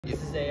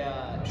This is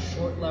a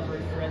short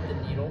lever thread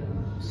the needle.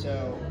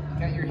 So you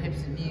got your hips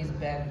and knees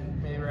bent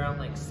maybe around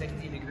like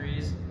 60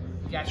 degrees.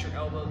 You got your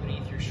elbow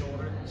beneath your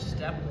shoulder.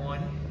 Step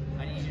one,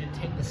 I need you to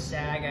take the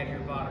sag out of your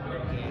bottom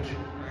rib cage,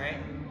 all right?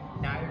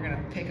 Now you're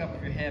gonna pick up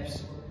your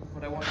hips.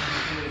 What I want you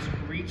to do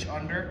is reach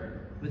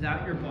under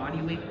without your body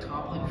weight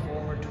toppling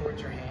forward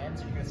towards your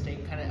hands. You're gonna stay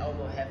kind of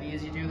elbow heavy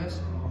as you do this.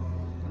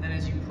 And then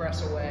as you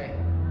press away,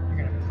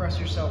 you're gonna press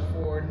yourself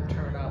forward and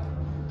turn up.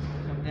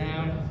 Come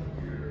down,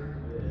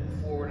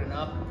 forward and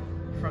up,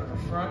 from the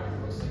front,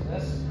 let's do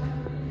this.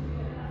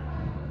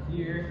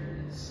 Here,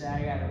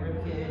 sag out of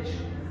rib cage,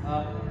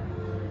 up,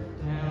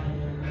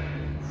 down,